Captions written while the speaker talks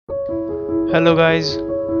Hello guys,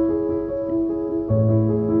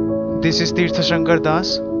 this is Tirtha Shankar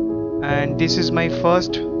Das and this is my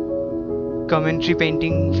first commentary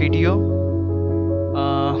painting video.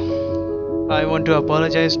 I want to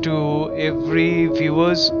apologize to every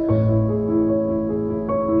viewers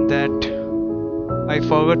that I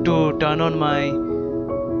forgot to turn on my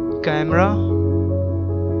camera,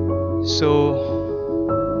 so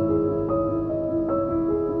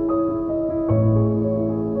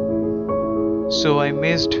I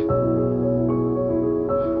missed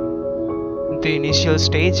the initial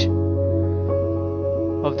stage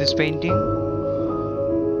of this painting.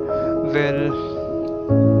 Well,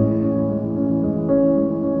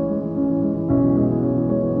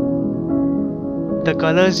 the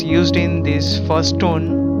colors used in this first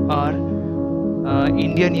tone are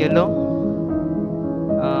Indian Yellow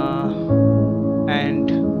and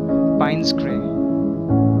Payne's Grey.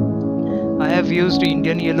 I have used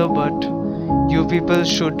Indian Yellow, but you people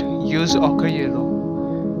should use Ocher Yellow,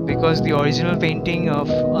 because the original painting of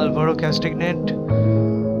Alvaro Castagnet,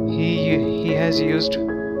 he has used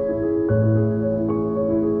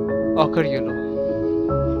Ocher Yellow.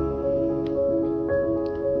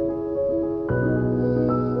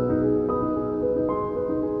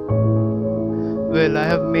 Well, I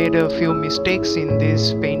have made a few mistakes in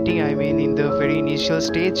this painting. I mean, in the very initial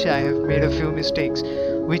stage, I have made a few mistakes,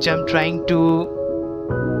 which I'm trying to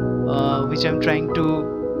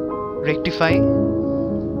rectify.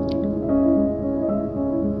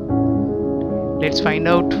 Let's find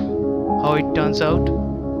out how it turns out.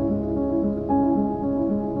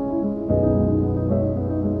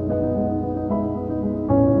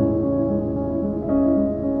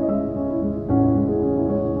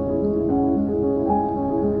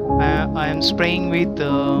 I am spraying with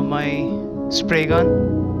my spray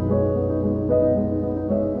gun.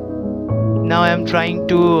 Now I am trying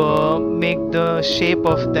to make the shape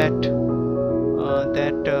of that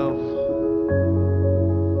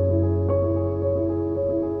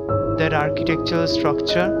architectural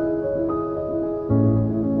structure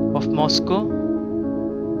of Moscow,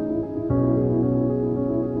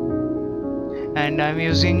 and I'm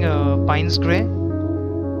using Payne's Grey.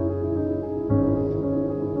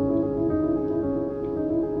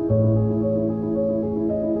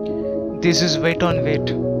 This is wet on wet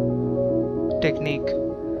technique.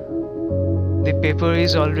 The paper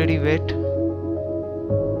is already wet,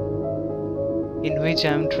 in which I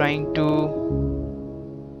am trying to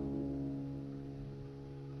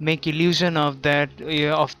make illusion of that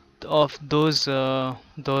of those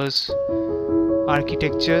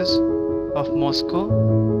architectures of Moscow.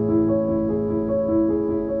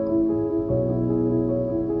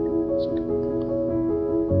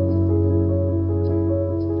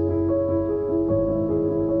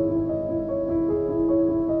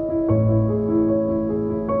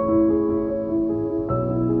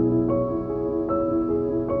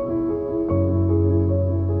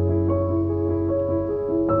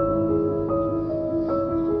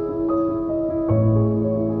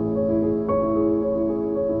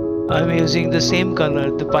 I'm using the same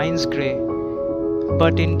color, the Payne's Grey,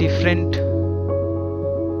 but in different,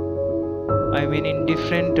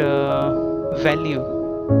 value.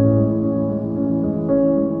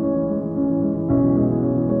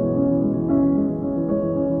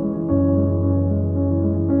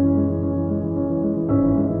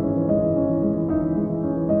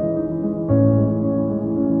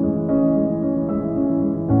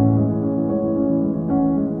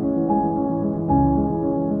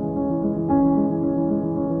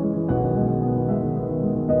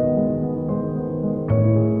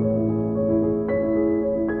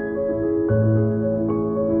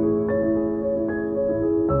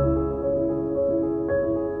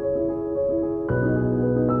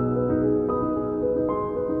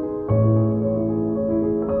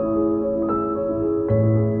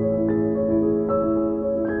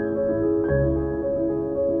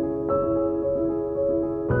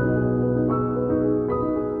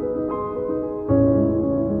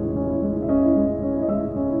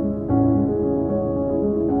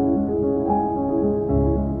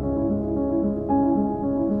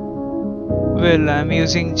 Well, I'm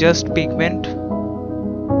using just pigment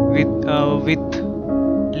with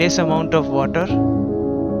less amount of water,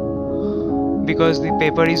 because the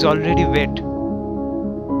paper is already wet,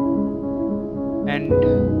 and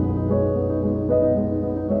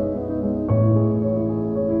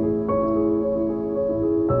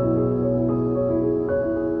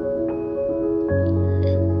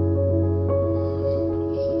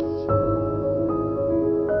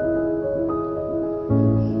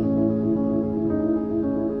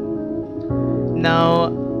now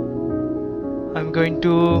I'm going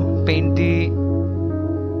to paint the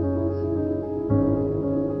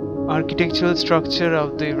architectural structure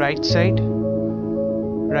of the right side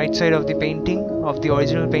of the painting, of the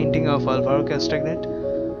original painting of Alvaro Castagnet.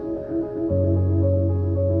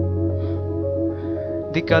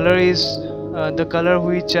 The color is the color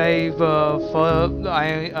which I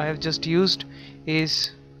have just used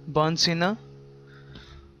is burnt sienna.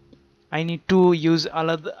 I need to use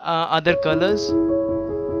other colors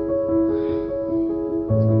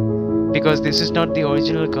because this is not the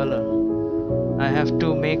original color. I have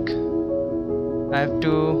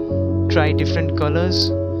to try different colors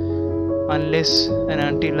unless and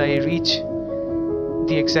until I reach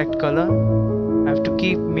the exact color. I have to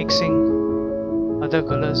keep mixing other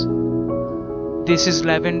colors. This is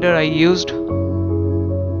lavender I used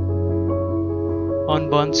on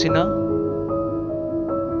burnt sienna.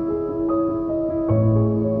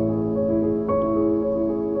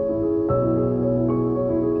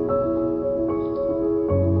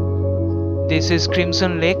 This is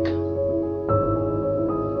Crimson Lake.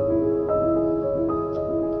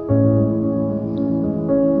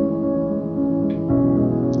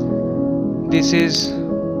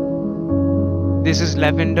 This is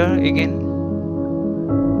lavender again.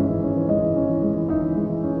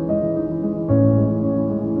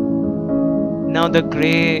 Now the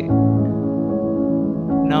gray.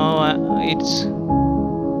 Now it's.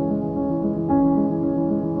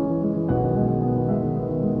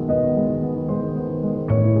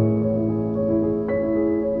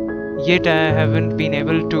 Yet I haven't been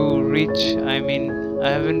able to reach. I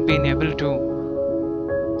haven't been able to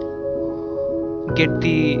get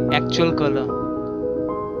the actual color.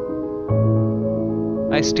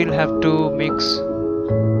 I still have to mix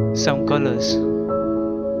some colors.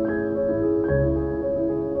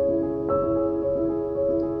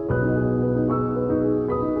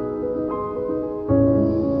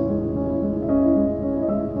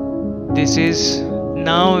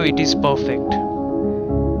 Now it is perfect.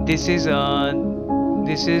 This is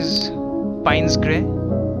Payne's gray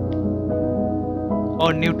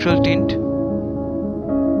or neutral tint.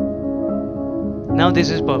 Now this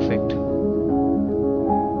is perfect.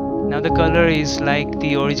 Now the color is like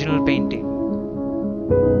the original painting.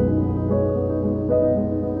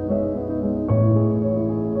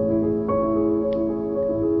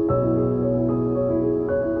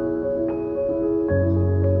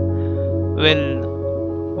 Well,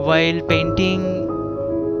 while painting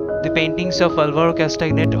the paintings of Alvaro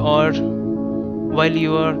Castagnet, or while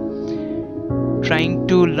you are trying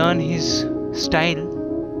to learn his style,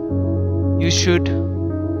 you should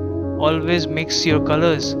always mix your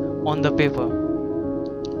colors on the paper.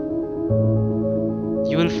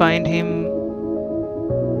 You will find him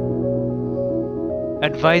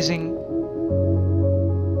advising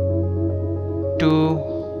to,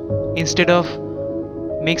 instead of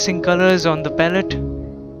mixing colors on the palette,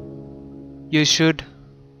 you should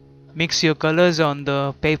mix your colors on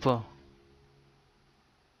the paper.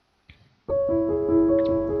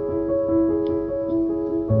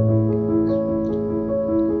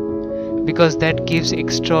 Because that gives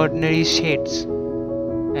extraordinary shades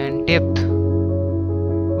and depth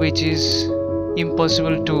which is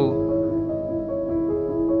impossible to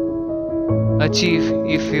achieve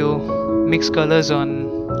if you mix colors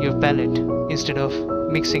on your palette instead of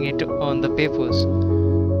mixing it on the papers.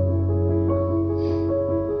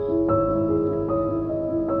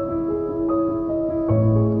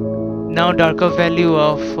 Now darker value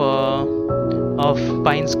of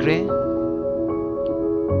Payne's gray.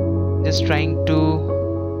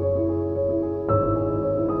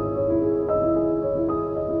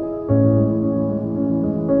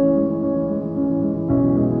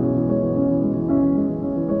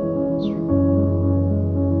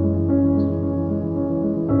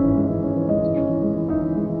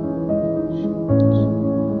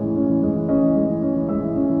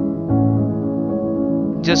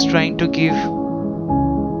 Just trying to give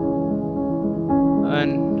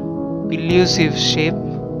an elusive shape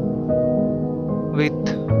with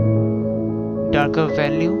darker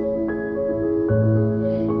value.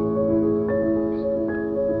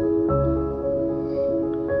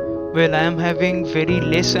 Well, I am having very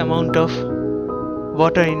less amount of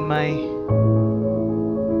water in my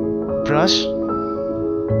brush.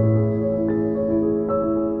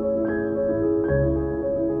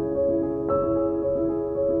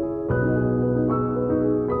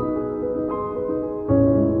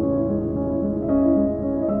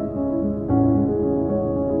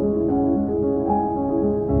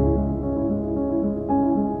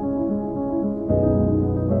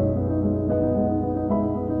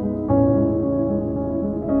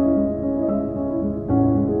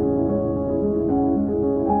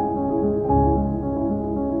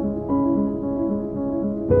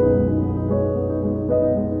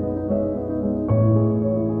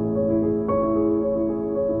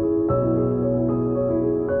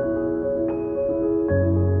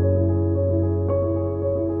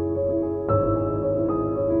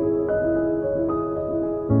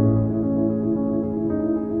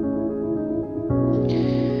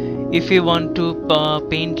 if you want to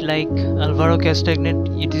paint like Alvaro Castagnet,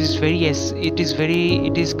 it is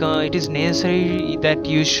necessary that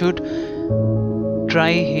you should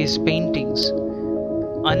try his paintings.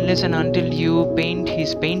 Unless and until you paint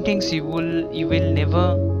his paintings, you will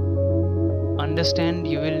never understand,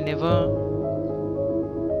 you will never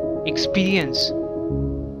experience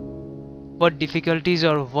what difficulties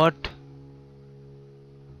or what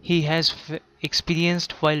he has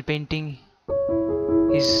experienced while painting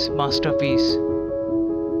his masterpiece.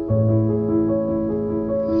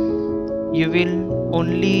 You will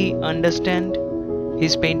only understand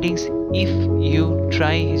his paintings if you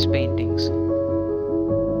try his paintings.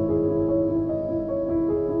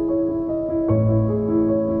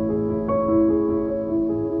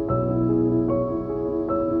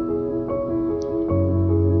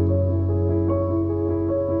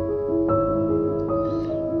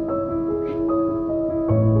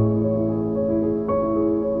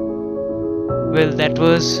 Well, that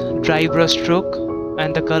was dry brush stroke,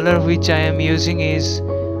 and the color which I am using is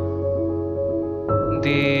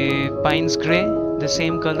the Payne's Grey, the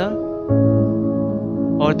same color,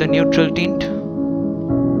 or the neutral tint,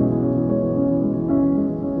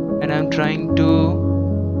 and I'm trying to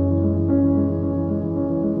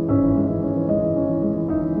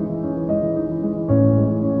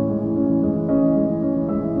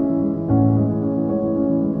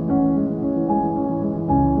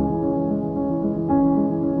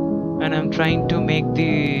make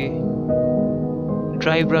the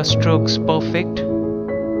dry brush strokes perfect.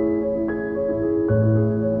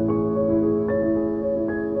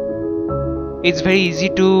 It's very easy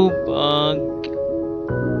to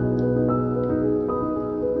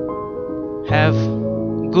have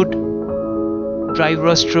good dry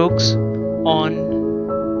brush strokes on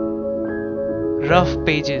rough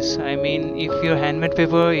pages. I mean, if your handmade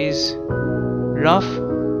paper is rough,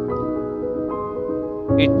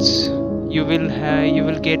 you will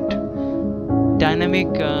get dynamic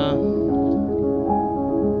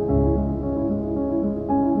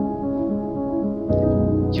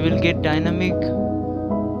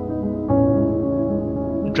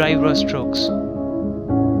dry brush strokes.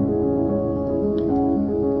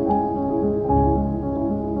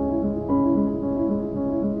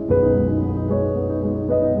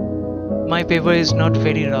 My paper is not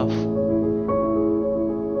very rough.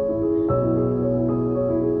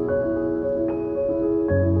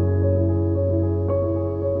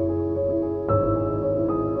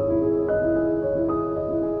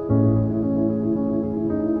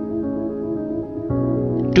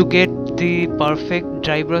 To get the perfect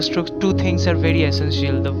dry brush strokes, two things are very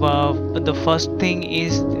essential. The first thing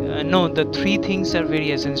is the three things are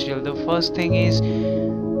very essential. The first thing is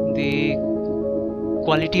the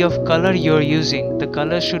quality of color you're using. The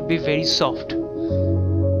color should be very soft.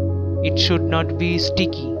 It should not be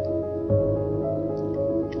sticky.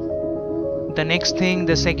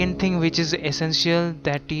 The second thing which is essential,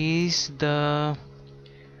 that is the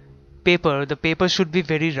paper. The paper should be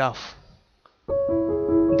very rough.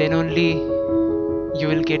 Then only you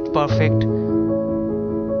will get perfect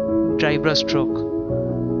dry brush stroke.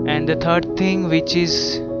 And the third thing, which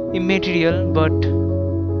is immaterial but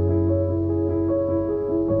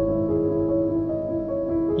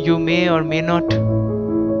you may or may not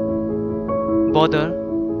bother,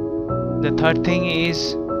 the third thing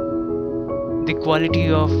is the quality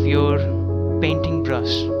of your painting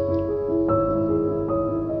brush.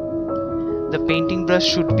 The painting brush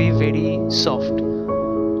should be very soft,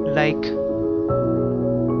 like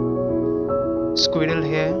squirrel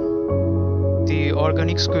hair, the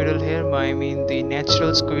organic squirrel hair, the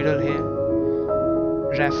natural squirrel hair,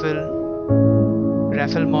 raffle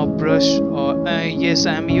mop brush, or yes,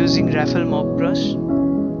 I am using raffle mop brush,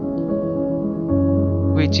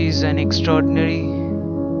 which is an extraordinary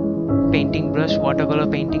painting brush, watercolor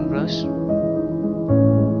painting brush.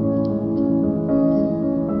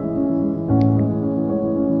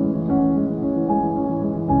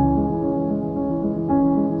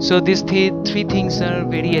 So these three things are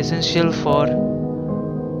very essential for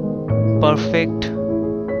perfect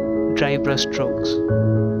dry brush strokes.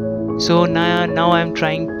 So now I'm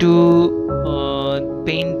trying to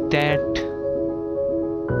paint that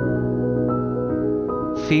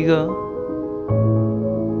figure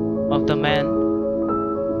of the man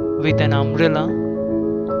with an umbrella,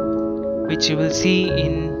 which you will see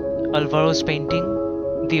in Alvaro's painting,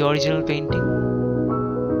 the original painting.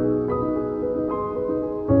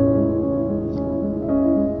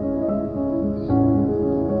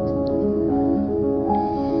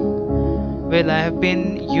 Well, I have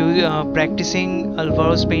been practicing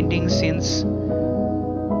Alvaro's painting since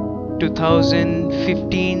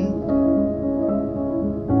 2015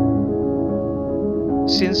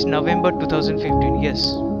 Since November 2015, yes.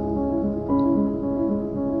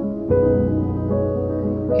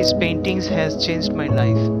 His paintings has changed my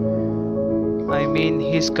life. I mean,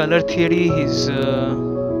 his color theory, his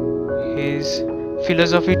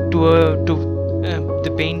philosophy to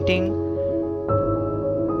the painting,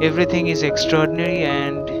 everything is extraordinary,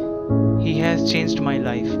 and he has changed my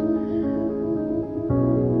life.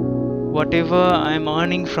 Whatever I am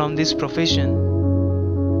earning from this profession,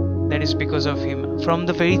 that is because of him. From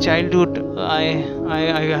the very childhood,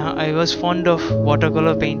 I was fond of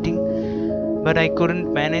watercolor painting, but I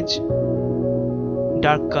couldn't manage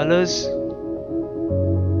dark colors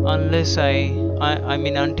unless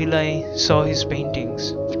until I saw his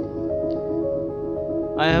paintings.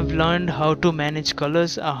 I have learned how to manage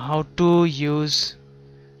colors, how to use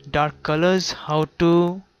dark colors, how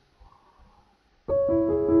to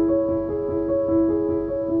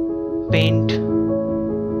paint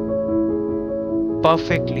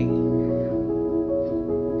perfectly.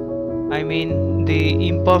 I mean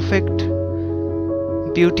the perfect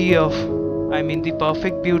beauty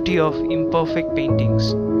of imperfect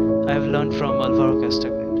paintings I have learned from Alvaro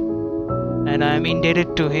Castagnet, and I am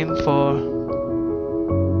indebted to him for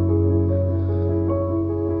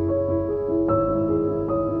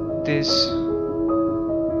this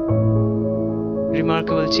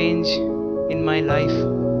remarkable change in my life.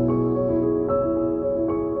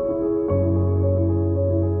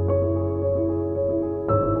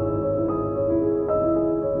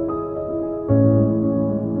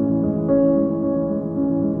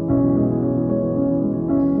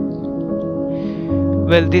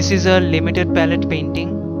 Well, this is a limited palette painting.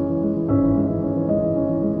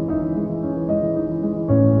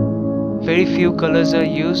 Very few colors are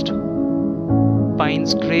used.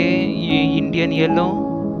 Payne's grey, Indian yellow,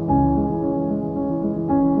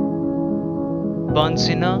 burnt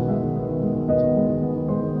sienna,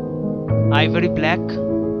 ivory black,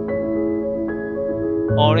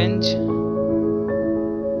 orange,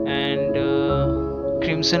 and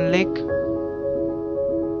crimson lake,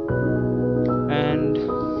 and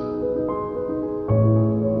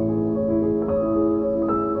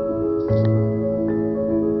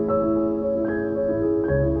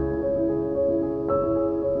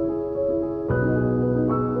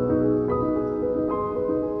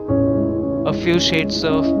a few shades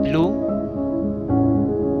of blue.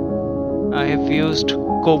 I have used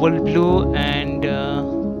Cobalt Blue and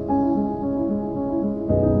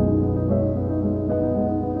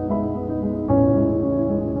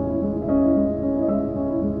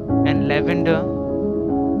lavender.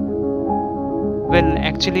 Well,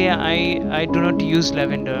 actually I do not use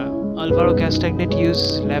lavender. Alvaro Castagnet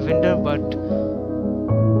uses lavender, but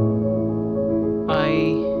I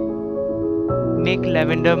make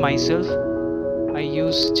lavender myself. I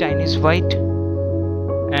use Chinese white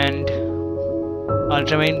and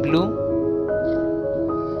ultramarine blue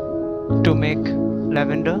to make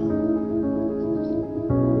lavender.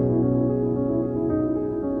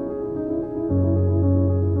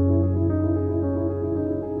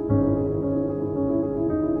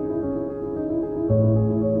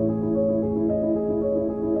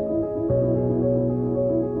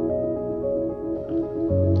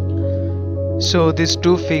 So these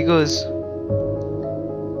two figures,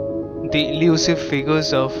 the elusive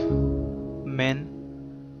figures of men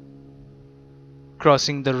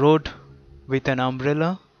crossing the road with an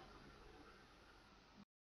umbrella.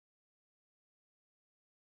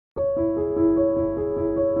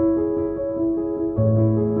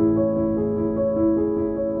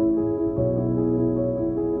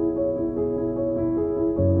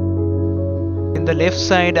 In the left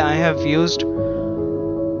side I have used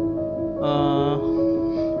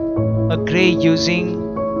a grey using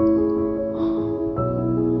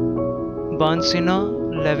burnt sienna,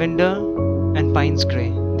 lavender and Payne's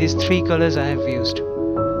grey. These three colors I have used.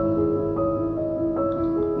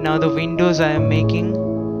 Now the windows I am making,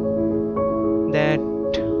 that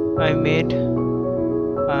I made,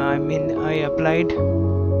 I applied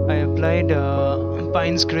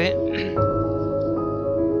Payne's grey.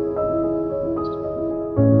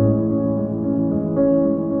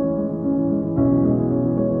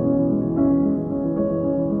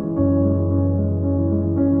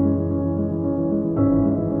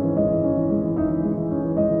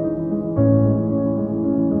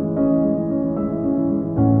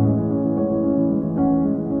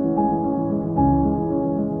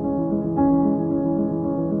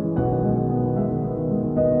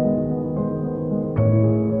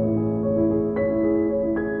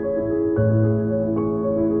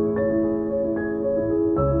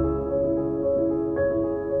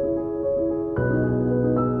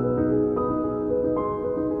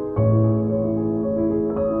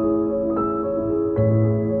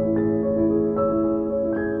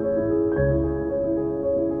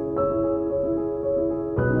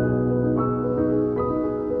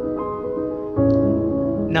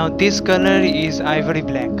 Now this color is ivory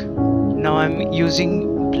black. Now I'm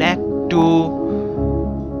using black to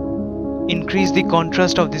increase the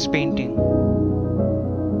contrast of this painting.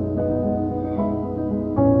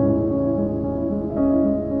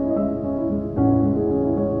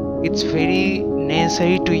 It's very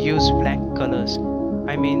necessary to use black colors.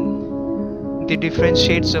 I mean the different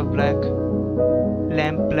shades of black,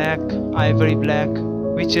 lamp black, ivory black,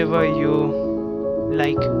 whichever you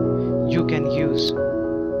like, you can use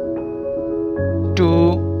to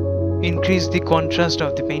increase the contrast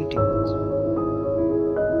of the painting.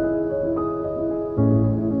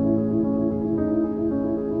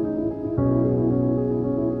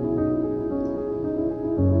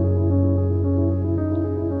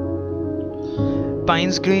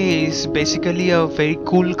 Payne's grey is basically a very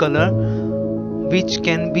cool color which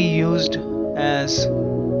can be used as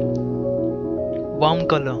warm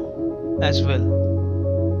color as well.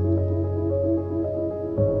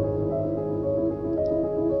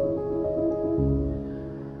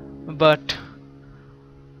 But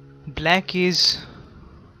black is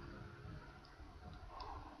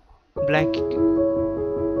black.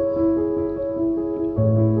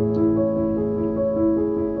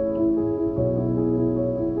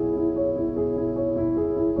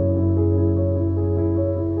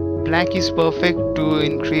 Black is perfect to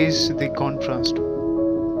increase the contrast.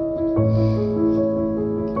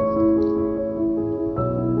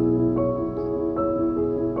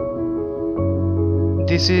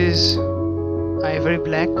 This is ivory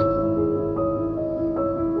black.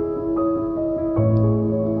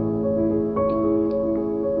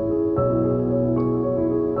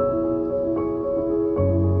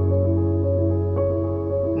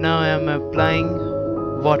 Now I am applying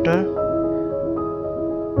water.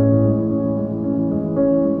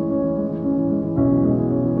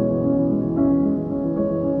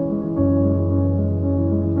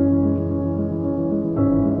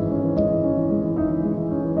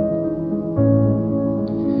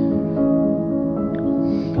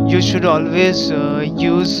 You should always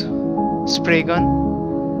use spray gun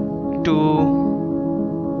to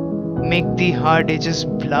make the hard edges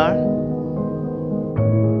blur.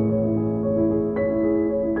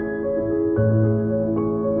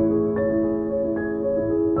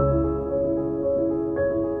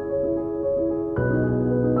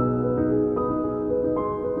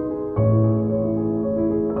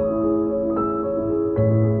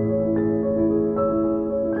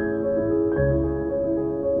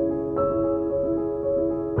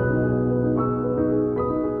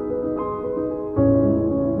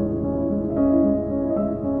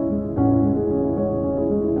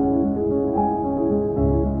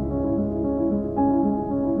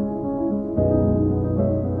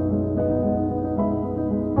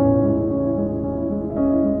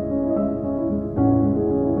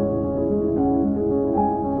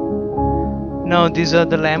 Now these are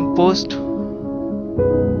the lamp posts.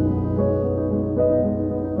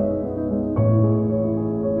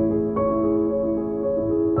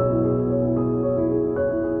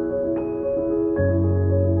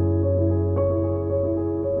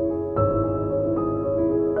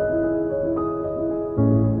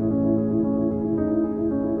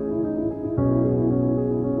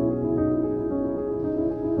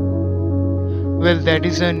 Well, that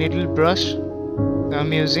is a needle brush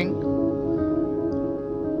I'm using.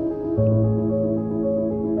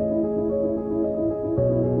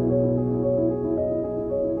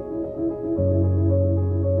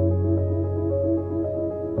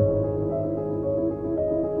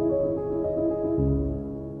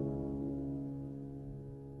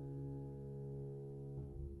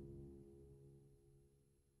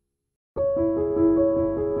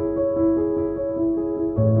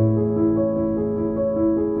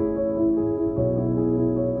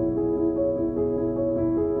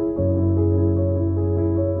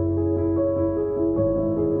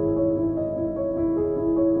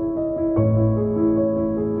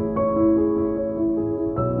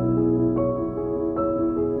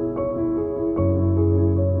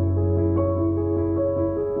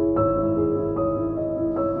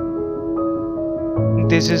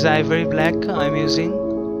 This is ivory black I'm using.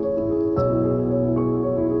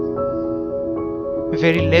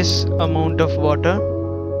 Very less amount of water.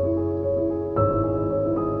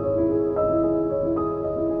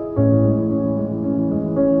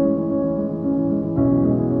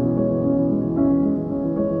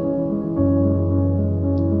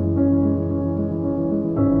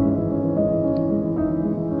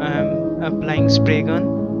 I'm applying spray gun.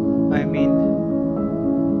 I mean,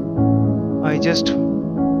 I just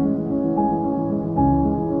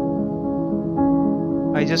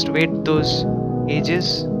wet those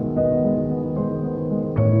edges.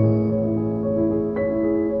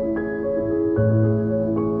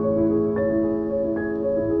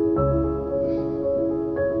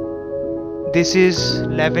 This is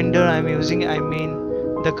lavender I'm using, I mean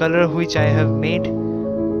the color which I have made.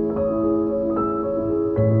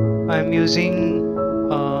 I'm using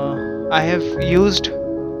I have used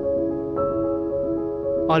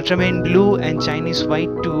Ultramarine Blue and Chinese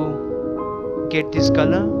white to get this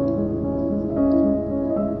color.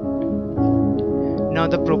 Now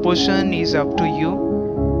the proportion is up to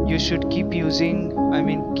you. You should keep using, I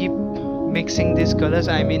mean keep mixing these colors.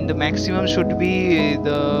 I mean the maximum should be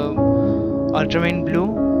the Ultramarine Blue,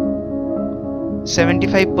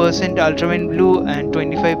 75% Ultramarine Blue and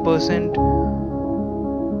 25%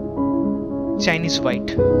 Chinese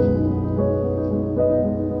white.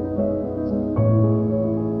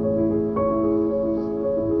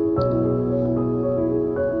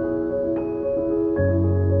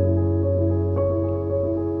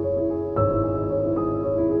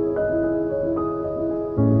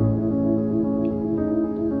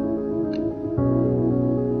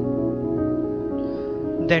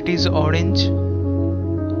 That is orange.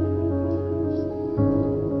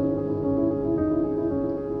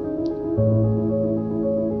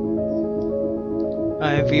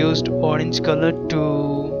 I have used orange color to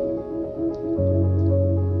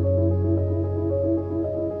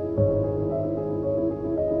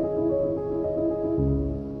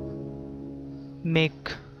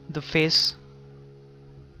make the face,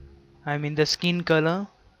 I mean the skin color.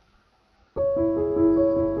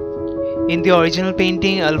 In the original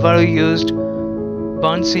painting, Alvaro used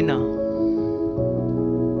burnt sienna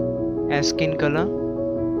as skin color.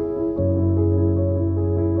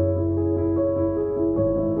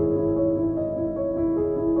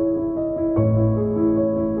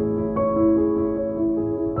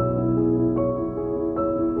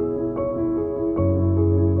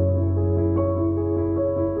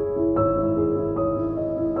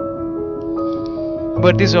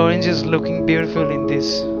 But this orange is looking beautiful in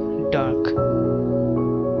this dark.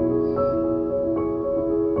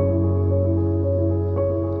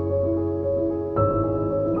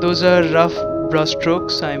 Those are rough brush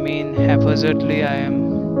strokes, I mean haphazardly I am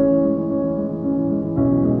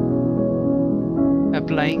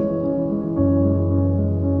applying.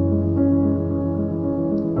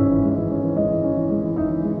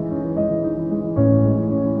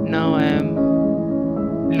 Now I am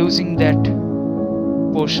losing that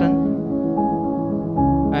portion.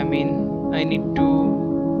 I mean I need to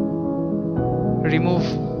remove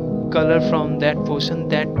color from that portion.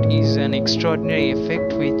 That is an extraordinary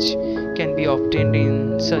effect which can be obtained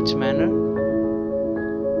in such manner.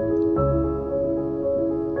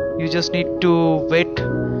 You just need to wet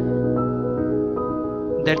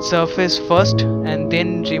that surface first and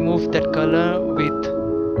then remove that color with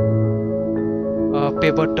a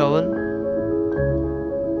paper towel.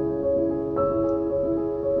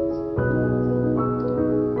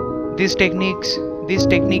 This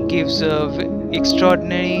technique gives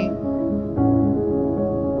extraordinary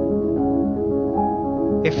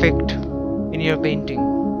effect in your painting.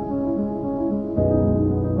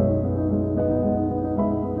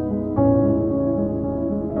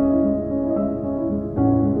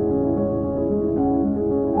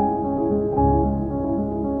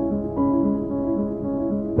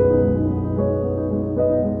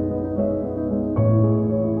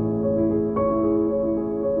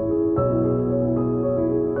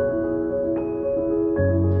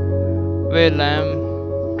 Well, I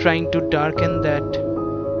am trying to darken that,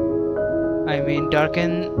 I mean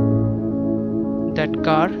darken that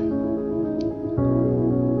car,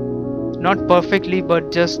 not perfectly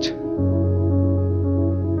but just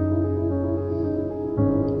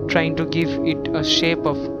trying to give it a shape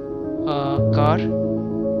of a car.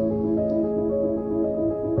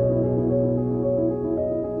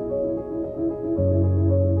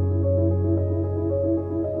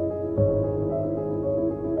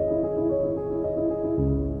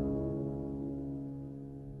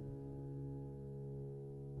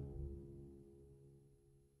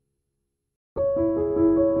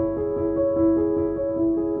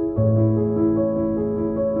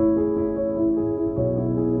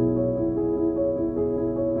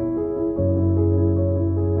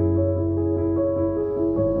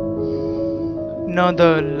 Now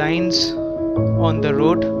the lines on the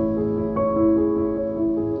road.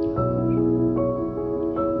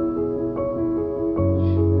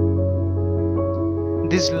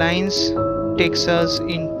 These lines takes us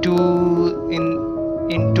into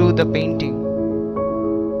the painting.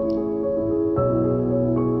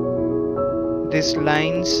 These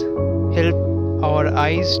lines help our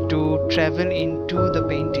eyes to travel into the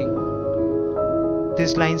painting.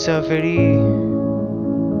 These lines are very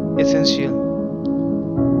essential.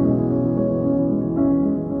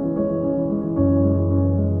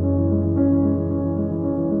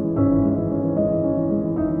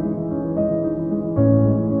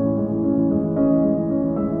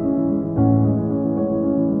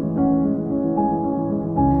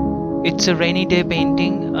 It's a rainy day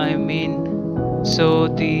painting, so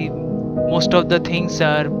the most of the things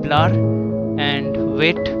are blur and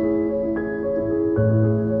wet.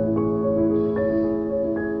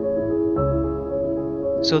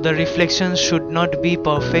 So the reflection should not be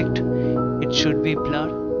perfect, it should be blur.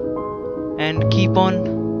 And keep on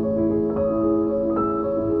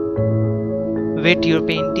wet your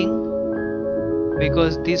painting,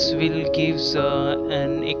 because this will gives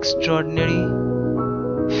an extraordinary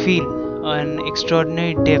feel, an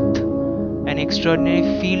extraordinary depth, an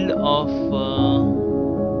extraordinary feel of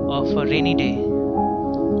a rainy day.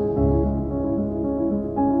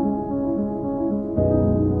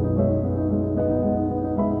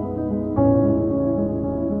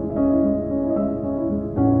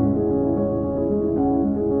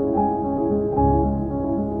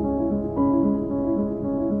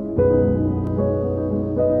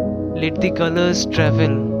 Let the colors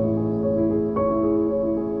travel.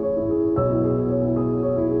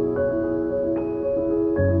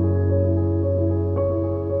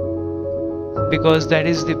 Because that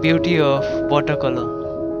is the beauty of watercolor.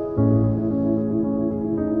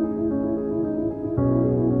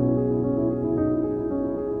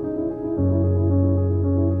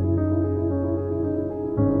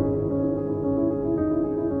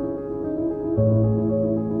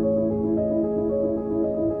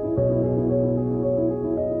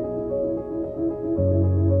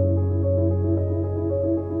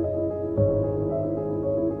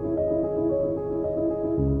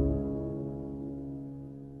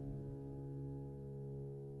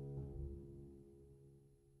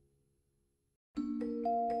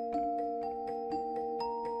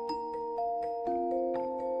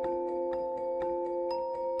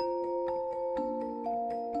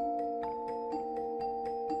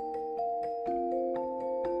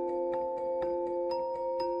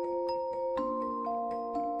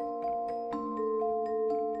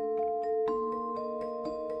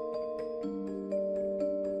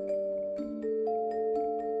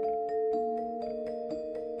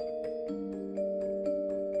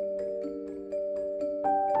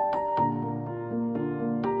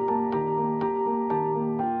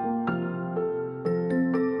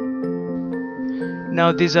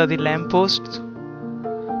 Now these are the lampposts,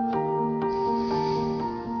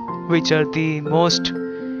 which are the most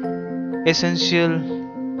essential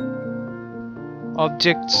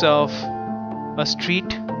objects of a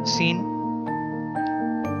street scene.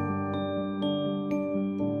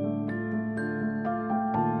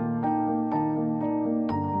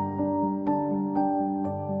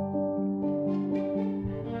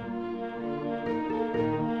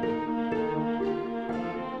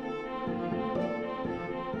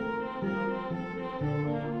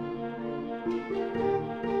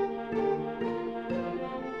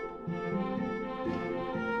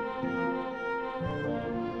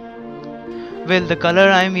 Well, the color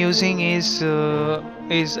I am using is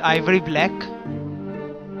ivory black.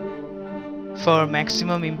 For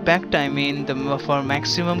maximum impact, for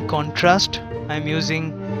maximum contrast, I am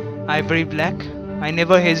using ivory black. I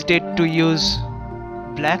never hesitate to use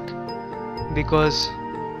black, because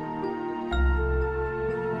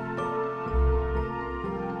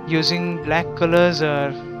using black colors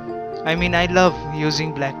I love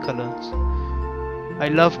using black colors. I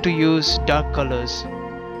love to use dark colors.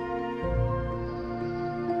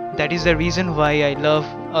 That is the reason why I love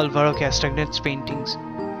Alvaro Castagnet's paintings.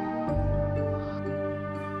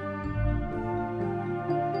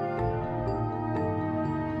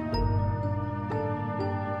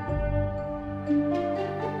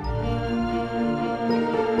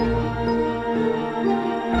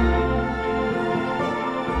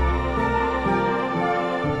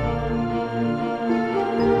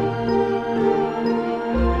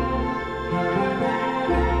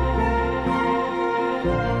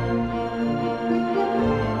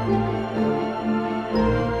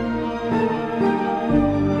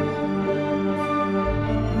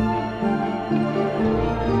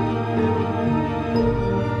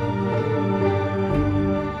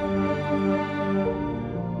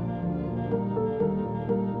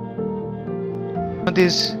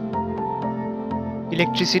 These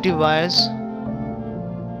electricity wires,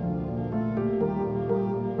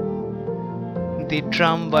 the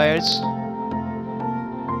tram wires,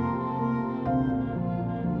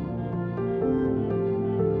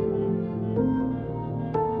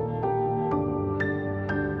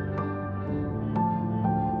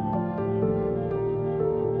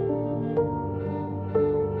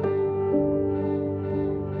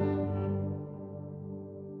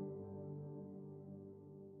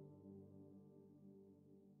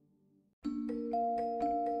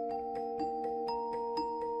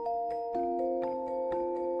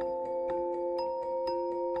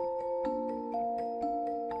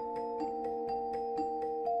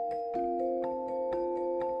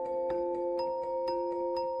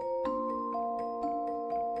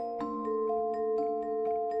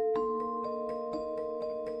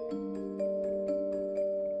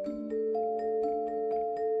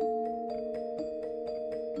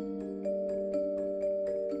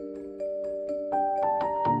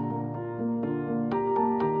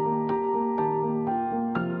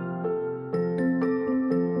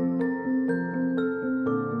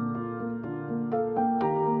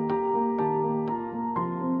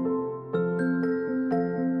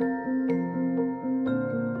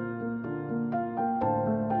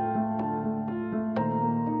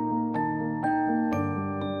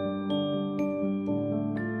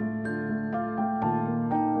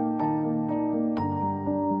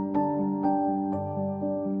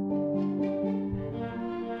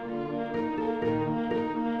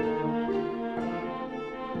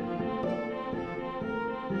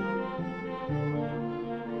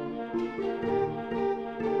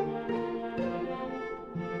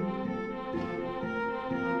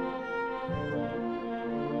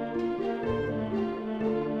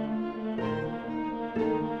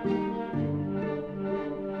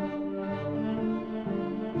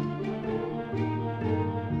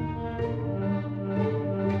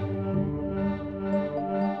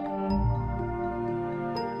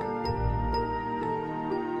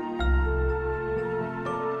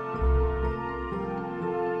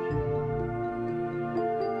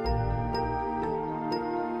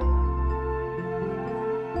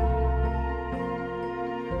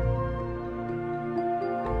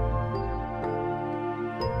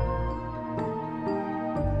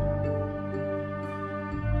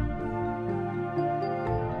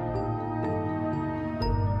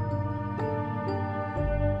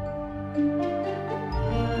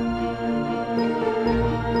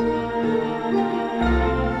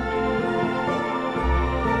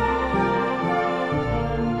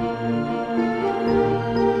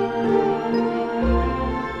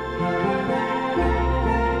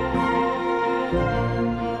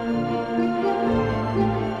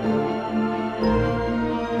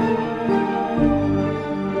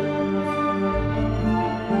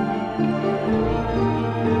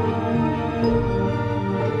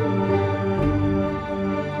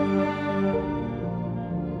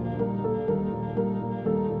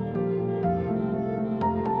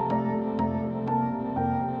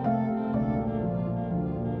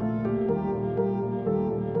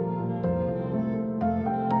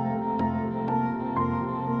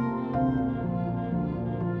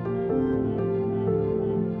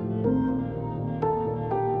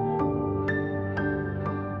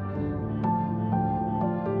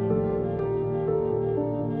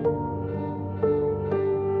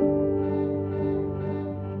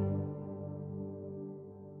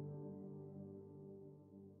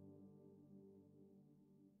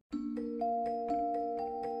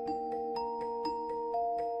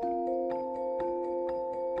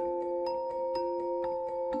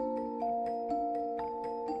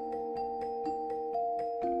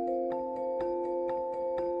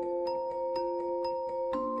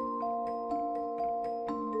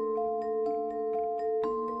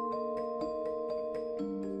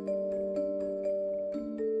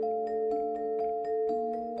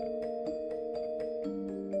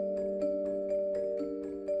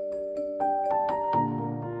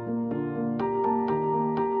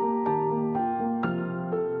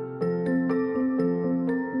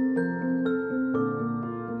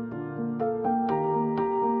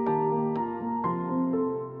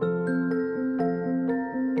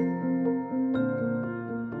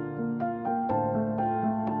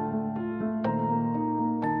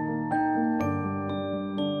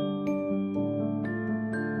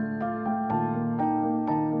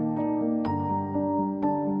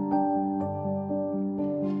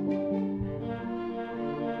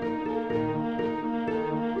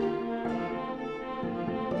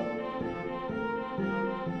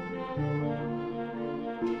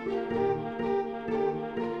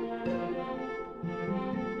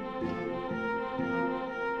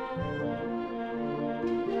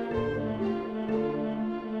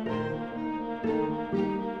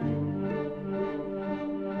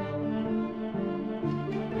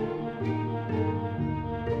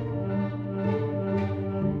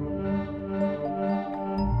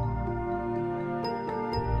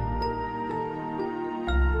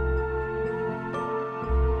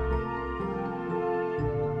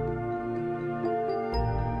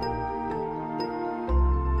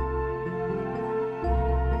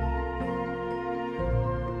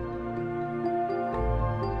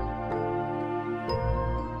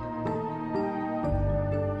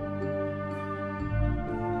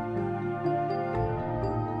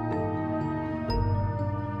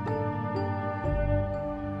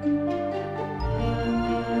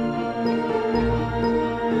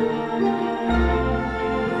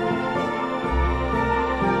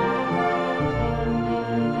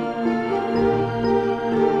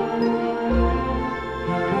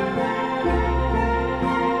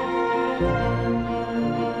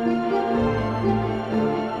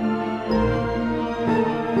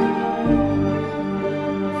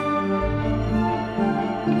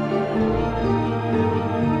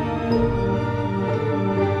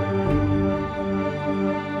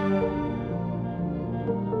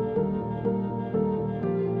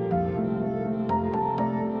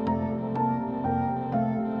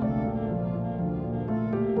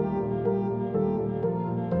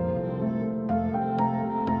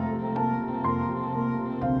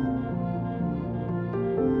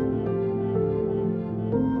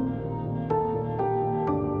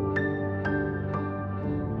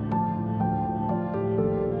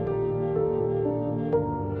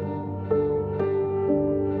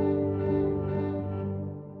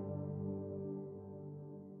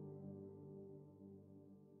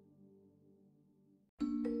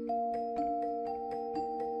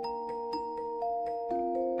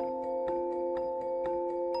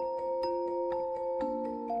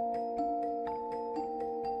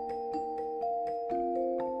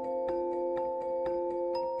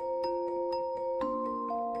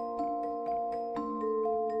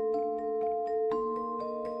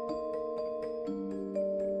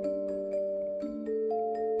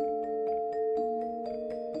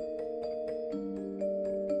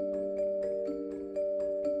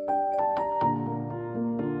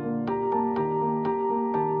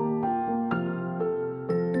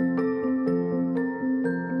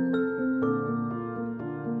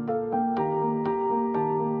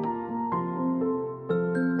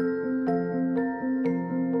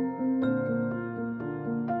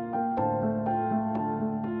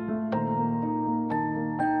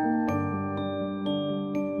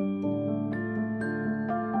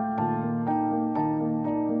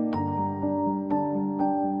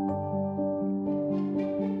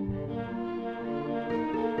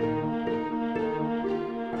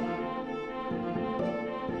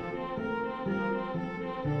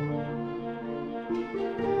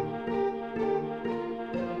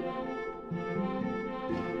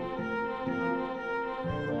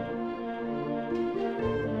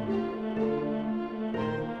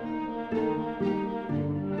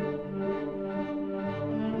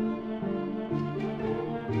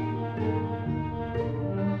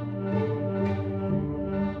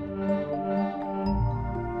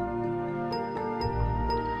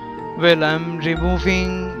 Well, I'm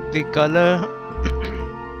removing the color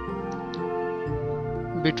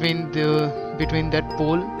between that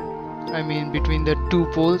pole. I mean between the two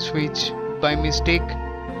poles, which by mistake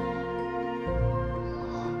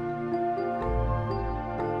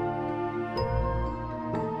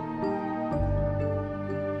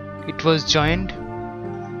it was joined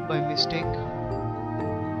by mistake.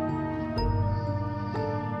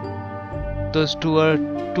 Those two are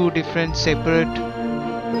two different separate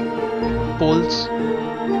poles.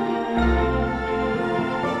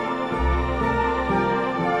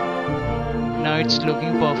 Now it's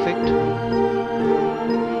looking perfect.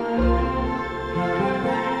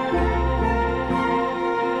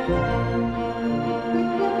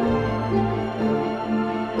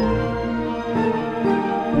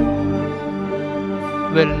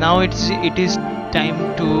 Well, now it is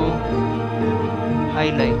time to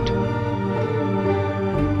highlight.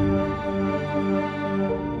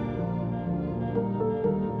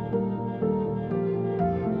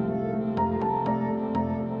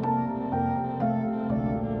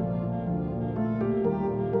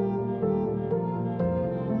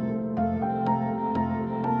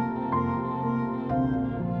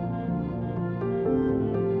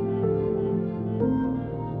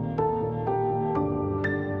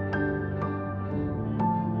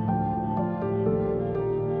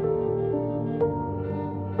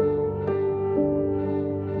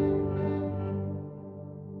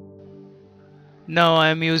 Now I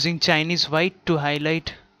am using Chinese white to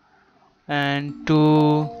highlight and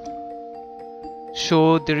to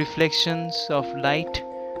show the reflections of light,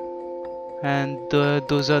 and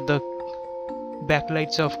those are the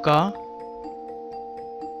backlights of car.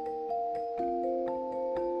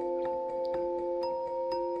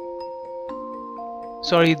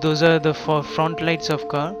 Sorry, those are the front lights of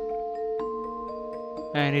car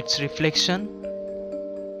and its reflection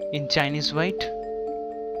in Chinese white.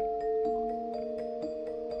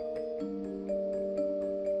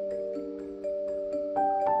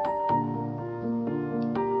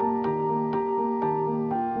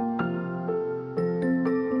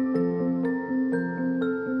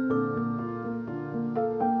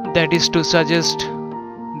 That is to suggest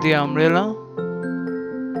the umbrella.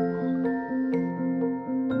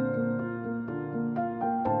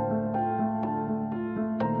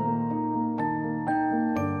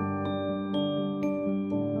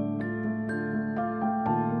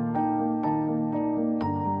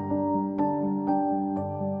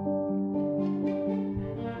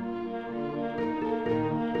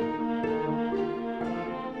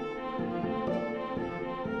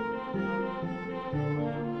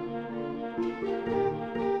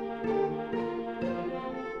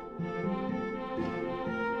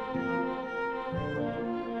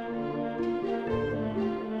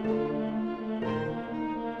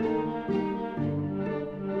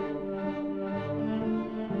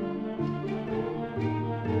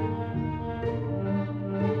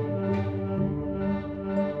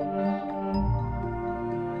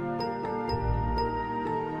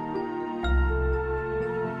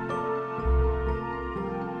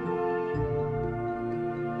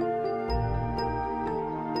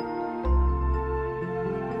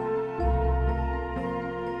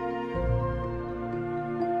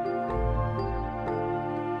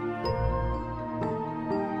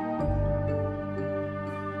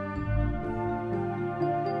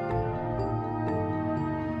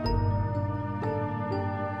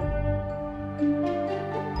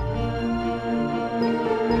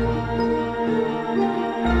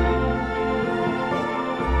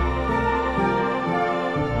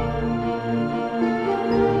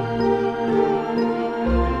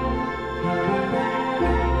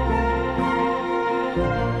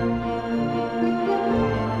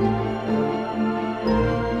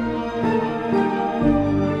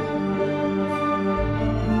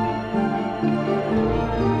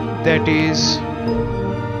 That is,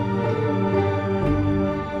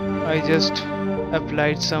 I just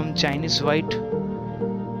applied some Chinese white.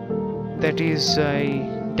 That is, I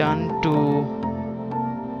done to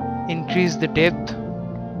increase the depth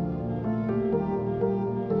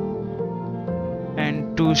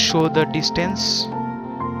and to show the distance.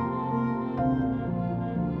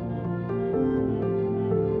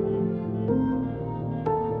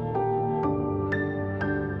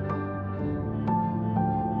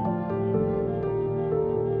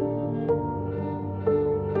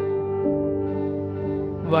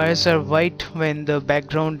 Wires are white when the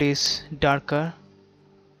background is darker.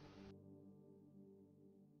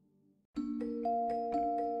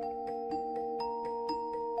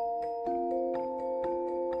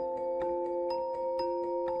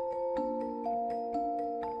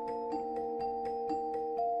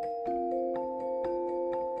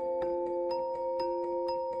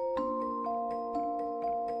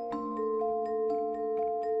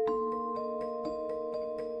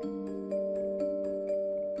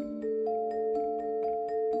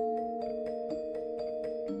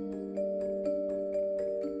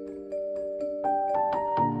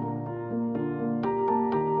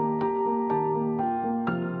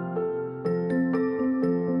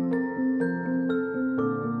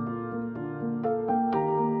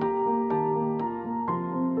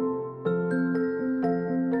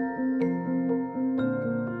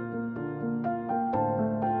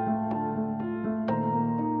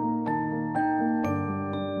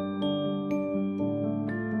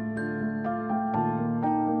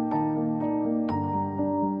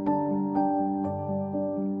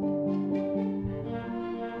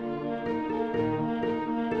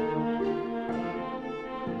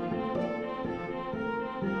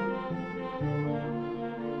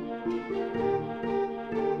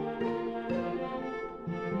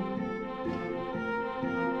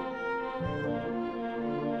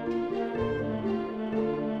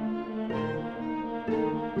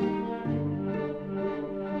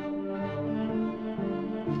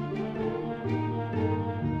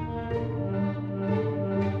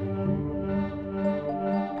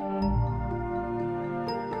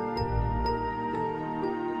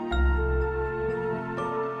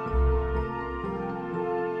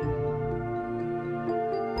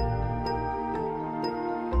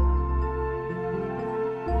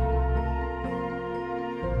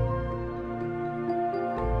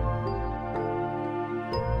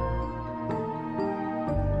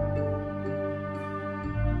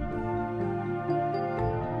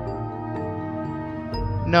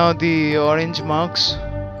 Now the orange marks,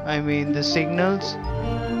 I mean the signals.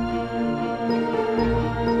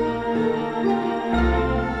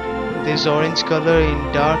 This orange color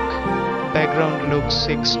in dark background looks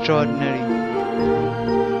extraordinary.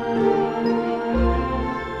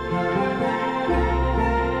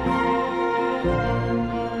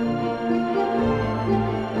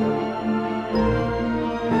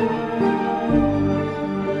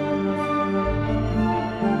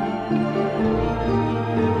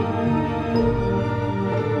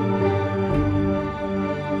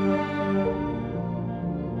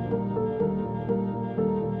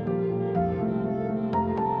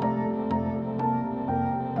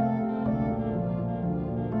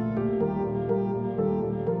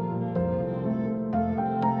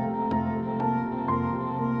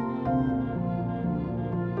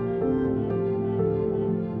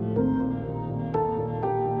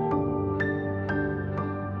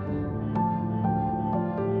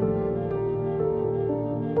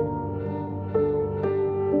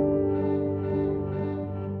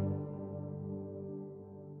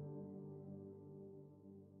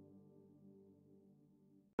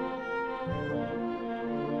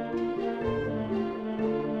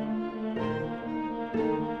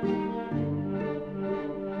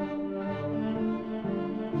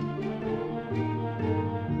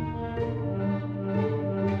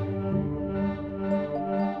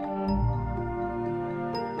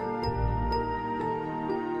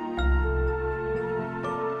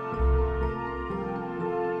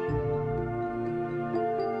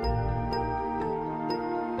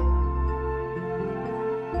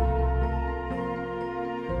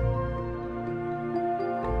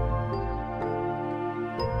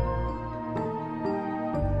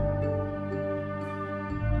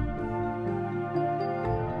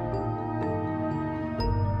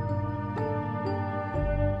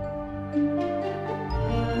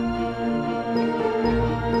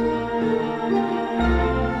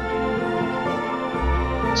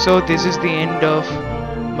 So this is the end of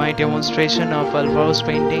my demonstration of Alvaro's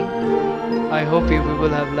painting. I hope you people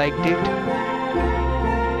have liked it.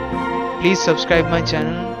 Please subscribe my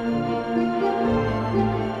channel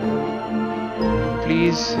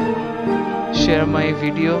please share my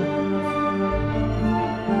video.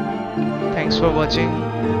 Thanks for watching.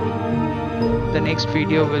 The next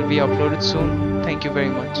video will be uploaded soon. Thank you very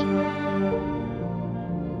much.